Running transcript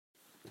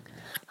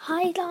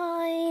Hi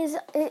guys,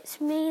 it's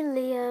me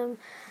Liam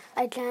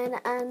again,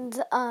 and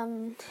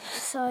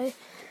so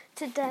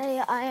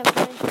today I am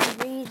going to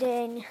be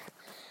reading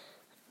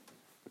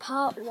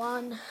part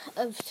 1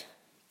 of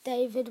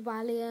David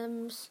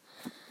Walliams'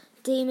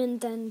 Demon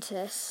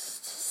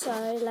Dentist.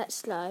 So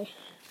let's go.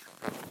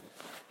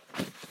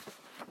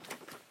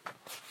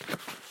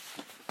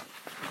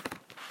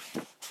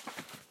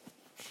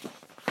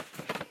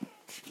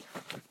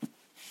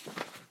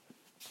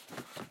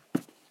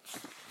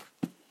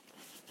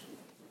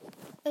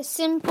 A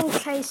simple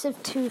case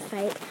of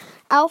toothache.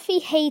 Alfie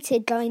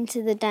hated going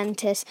to the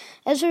dentist.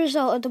 As a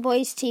result, the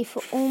boy's teeth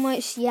were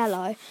almost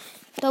yellow.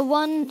 The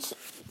ones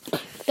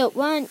that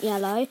weren't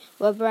yellow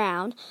were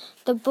brown.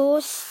 They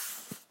bore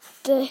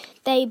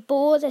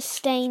the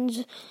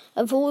stains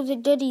of all the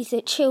goodies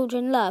that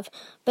children love,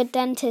 but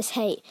dentists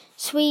hate.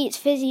 Sweets,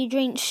 fizzy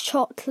drinks,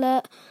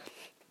 chocolate.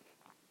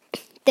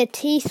 The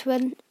teeth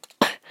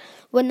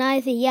were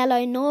neither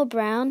yellow nor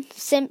brown.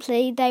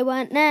 Simply, they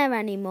weren't there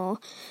anymore.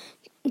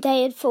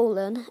 They had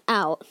fallen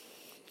out.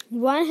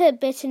 One had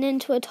bitten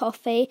into a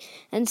toffee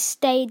and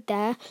stayed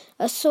there.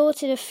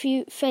 Assorted of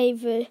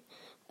fruit-flavoured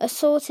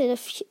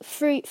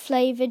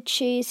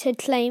chews had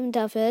claimed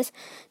others.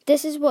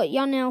 This is what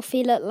young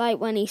Alfie looked like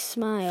when he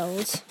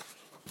smiled.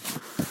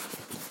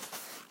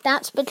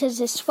 That's because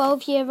this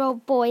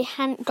 12-year-old boy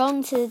hadn't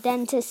gone to the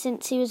dentist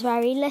since he was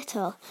very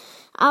little.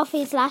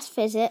 Alfie's last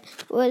visit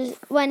was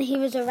when he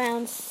was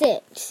around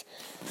 6.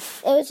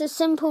 It was a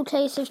simple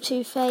case of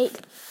toothache,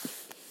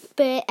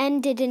 but it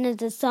ended in a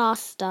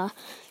disaster.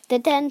 The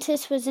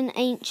dentist was an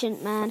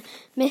ancient man,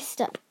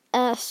 Mr.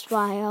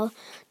 Erstwhile.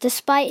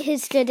 Despite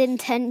his good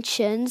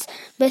intentions,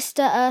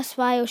 Mr.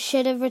 Erstwhile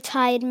should have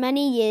retired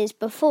many years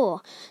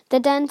before.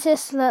 The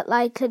dentist looked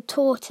like a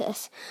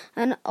tortoise,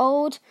 an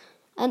old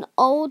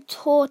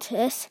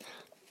tortoise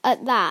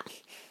at that.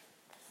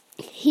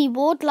 He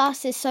wore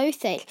glasses so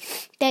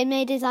thick they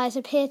made his eyes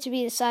appear to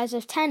be the size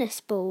of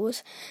tennis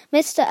balls.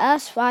 Mr.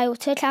 Erstwhile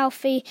took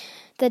Alfie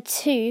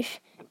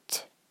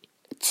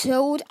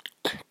told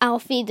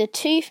Alfie the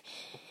tooth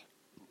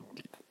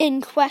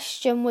in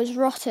question was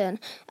rotten.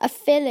 A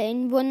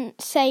filling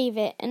wouldn't save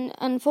it, and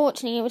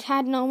unfortunately it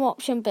had no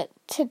option but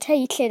to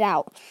take it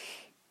out.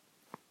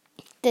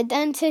 The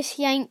dentist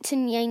yanked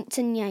and yanked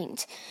and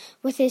yanked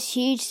with his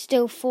huge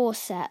steel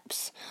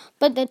forceps,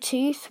 but the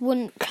tooth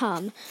wouldn't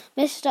come.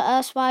 Mr.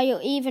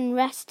 Erstwhile even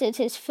rested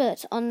his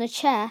foot on the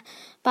chair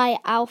by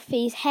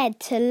Alfie's head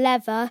to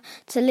lever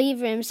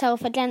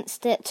himself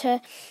against it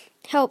to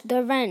help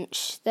the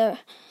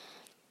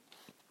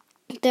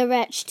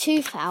wretched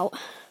tooth out.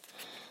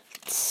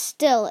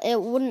 Still, it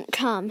wouldn't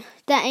come.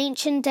 The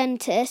ancient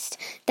dentist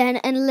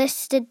then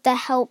enlisted the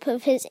help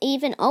of his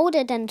even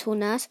older dental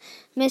nurse.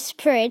 Miss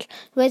Prig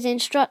was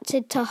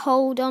instructed to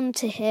hold on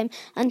to him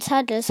and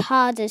tug as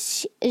hard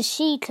as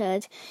she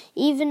could.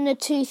 Even the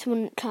tooth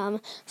wouldn't come.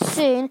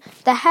 Soon,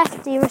 the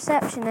hefty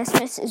receptionist,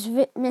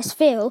 Miss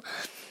Veal,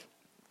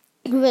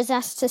 was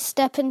asked to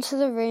step into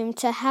the room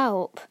to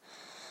help.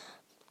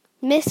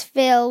 Miss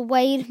Veal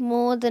weighed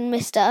more than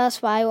Mr.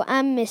 Erstwhile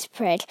and Miss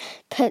Prig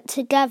put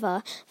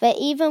together, but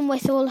even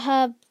with all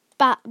her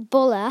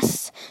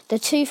ballast, the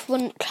tooth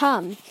wouldn't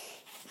come.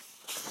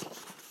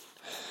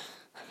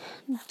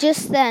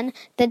 Just then,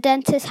 the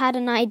dentist had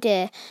an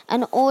idea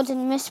and ordered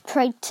Miss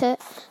Prig to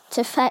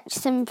fetch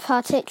some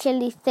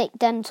particularly thick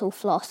dental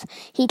floss.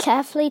 He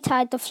carefully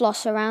tied the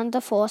floss around the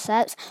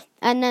forceps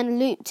and then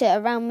looped it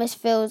around Miss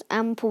Veal's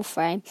ample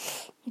frame.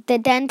 The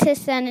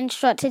dentist then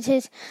instructed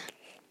his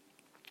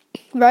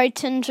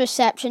rotund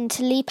reception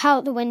to leap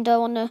out the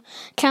window on the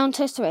count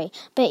of 3,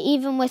 but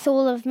even with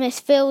all of Miss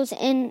Veal's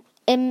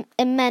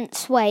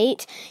immense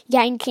weight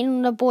yanking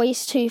on the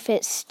boy's tooth,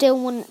 it still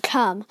wouldn't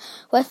come.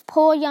 With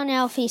poor young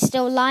Alfie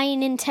still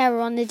lying in terror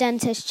on the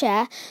dentist's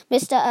chair,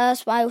 Mr.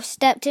 Erstwhile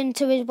stepped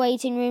into his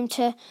waiting room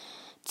to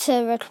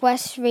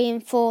request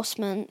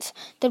reinforcements.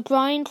 The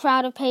growing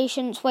crowd of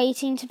patients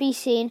waiting to be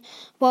seen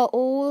were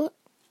all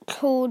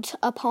called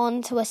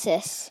upon to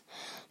assist.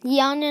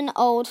 Young and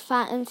old,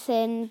 fat and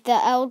thin, the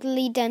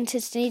elderly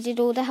dentist needed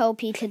all the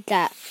help he could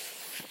get.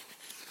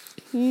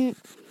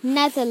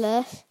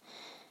 Netherless,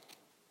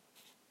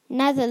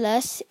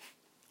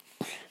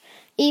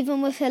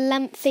 even with a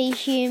lengthy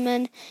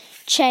human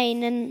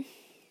chain and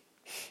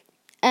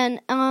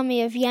an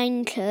army of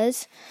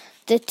yankers,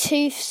 the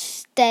tooth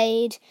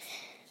stayed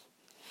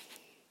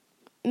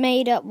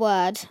made-up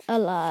word,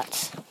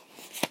 alert.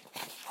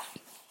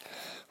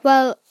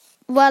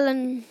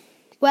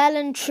 Well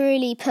and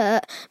truly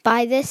put.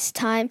 By this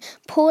time,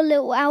 poor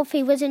little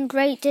Alfie was in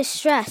great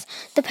distress.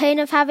 The pain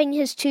of having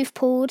his tooth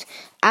pulled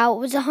out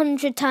was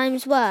 100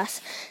 times worse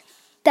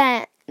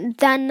than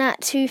that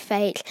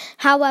toothache.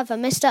 However,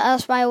 Mr.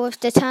 Erstwhile was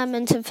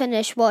determined to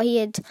finish what he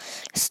had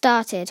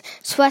started.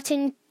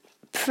 Sweating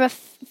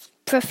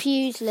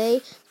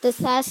profusely, the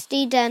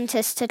thirsty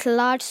dentist took a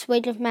large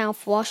swig of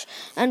mouthwash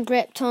and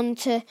gripped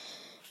onto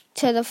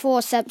to the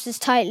forceps as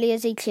tightly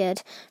as he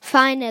could.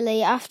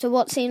 Finally, after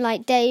what seemed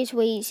like days,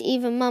 weeks,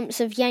 even months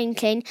of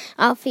yanking,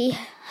 Alfie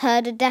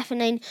heard a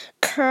deafening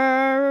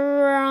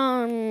crunch.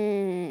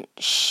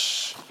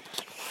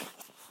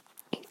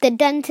 The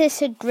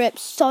dentist had gripped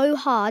so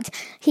hard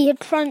he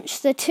had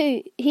crushed the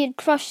tooth.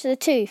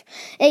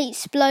 It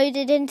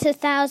exploded into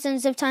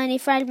thousands of tiny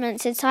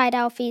fragments inside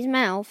Alfie's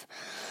mouth.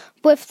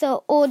 With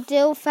the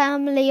ordeal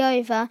finally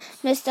over,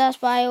 Mr.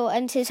 Aspire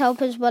and his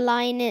helpers were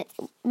lying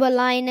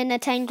in a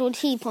tangled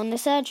heap on the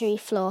surgery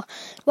floor.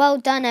 "Well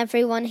done,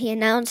 everyone," he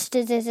announced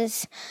as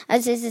his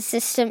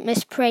assistant,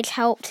 Miss Prig,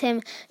 helped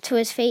him to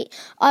his feet.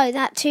 "Oh,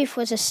 that tooth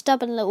was a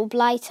stubborn little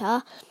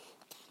blighter."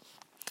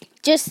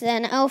 Just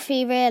then,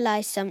 Alfie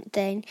realised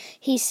something.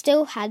 He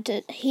still had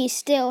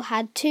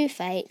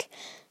toothache.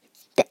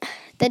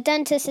 The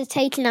dentist had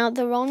taken out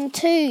the wrong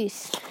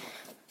tooth.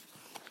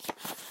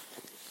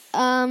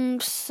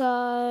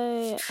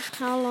 So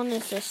how long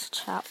is this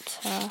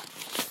chapter?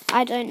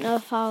 I don't know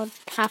if I'll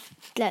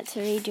get to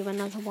read you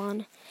another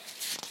one.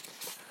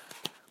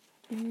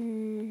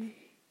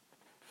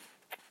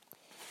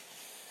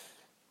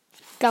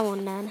 Go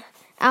on then.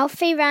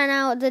 Alfie ran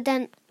out the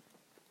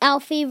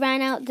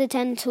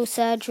dental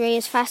surgery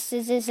as fast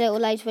as his little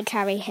legs would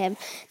carry him.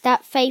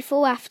 That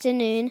fateful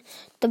afternoon,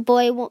 the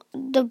boy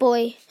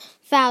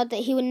vowed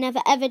that he would never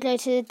ever go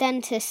to the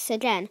dentist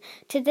again.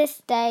 To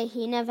this day,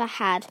 he never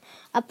had.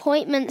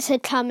 Appointments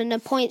had come and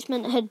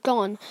appointments had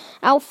gone.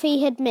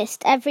 Alfie had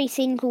missed every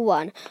single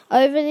one.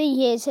 Over the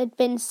years had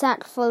been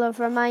sacked full of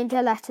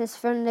reminder letters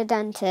from the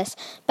dentist,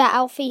 but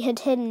Alfie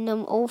had hidden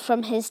them all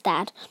from his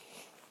dad.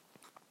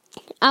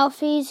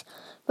 Alfie's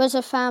was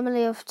a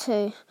family of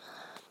two.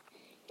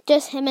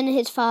 Just him and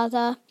his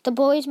father. The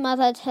boy's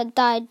mother had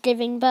died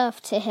giving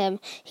birth to him.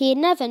 He had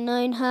never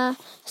known her.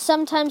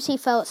 Sometimes he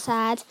felt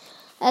sad,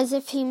 as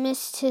if he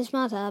missed his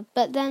mother,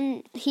 but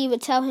then he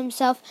would tell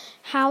himself,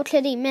 how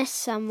could he miss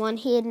someone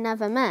he had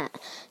never met?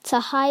 To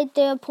hide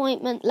the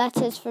appointment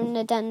letters from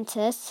the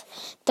dentist,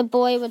 the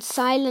boy would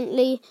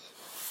silently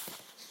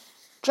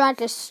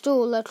drag a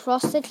stool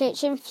across the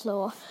kitchen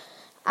floor.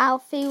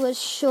 Alfie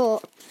was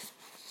short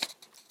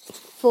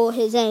for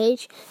his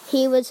age.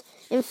 He was,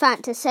 in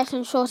fact, the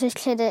second shortest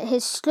kid at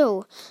his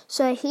school,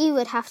 so he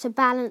would have to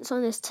balance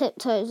on his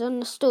tiptoes on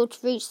the stool to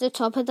reach the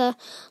top of the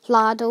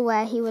larder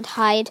where he would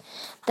hide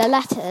the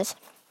letters.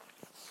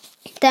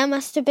 There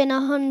must have been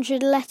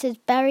 100 letters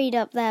buried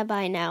up there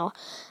by now,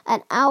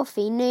 and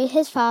Alfie knew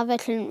his father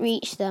couldn't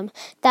reach them.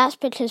 That's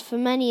because for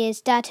many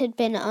years Dad had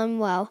been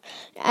unwell,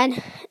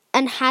 and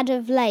had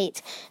of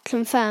late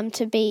confined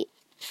to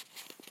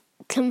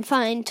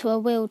a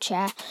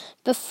wheelchair.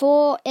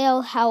 Before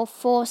ill health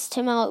forced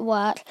him out of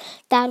work,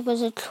 Dad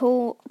was a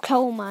coal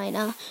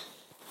miner,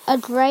 a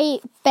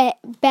great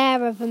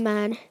bear of a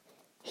man.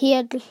 He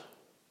had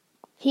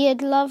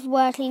loved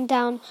working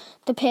down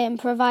the pit and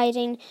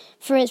providing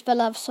for his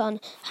beloved son.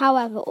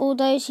 However, all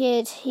those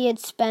years he had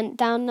spent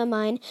down the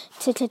mine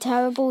took a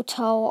terrible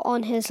toll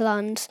on his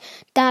lungs.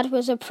 Dad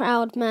was a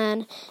proud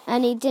man,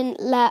 and he didn't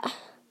let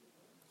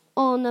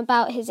on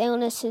about his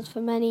illnesses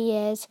for many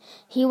years.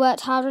 He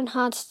worked hard and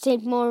hard to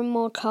dig more and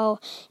more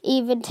coal,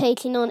 even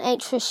taking on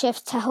extra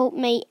shifts to help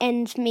make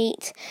ends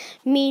meet.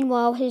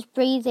 Meanwhile, his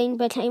breathing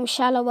became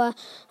shallower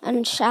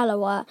and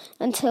shallower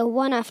until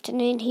one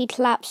afternoon he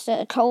collapsed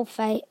at a coal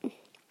face.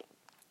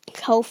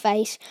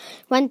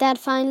 When Dad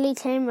finally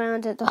came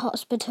round at the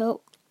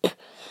hospital,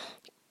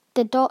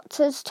 the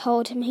doctors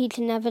told him he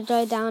could never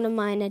go down a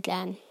mine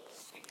again.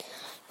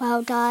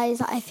 Well,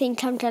 guys, I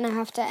think I'm going to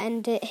have to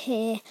end it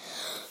here.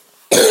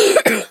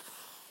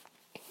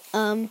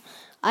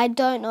 I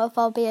don't know if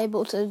I'll be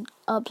able to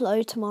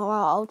upload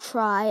tomorrow. I'll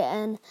try,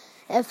 and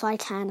if I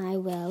can, I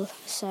will.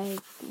 So,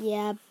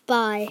 yeah,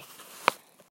 bye.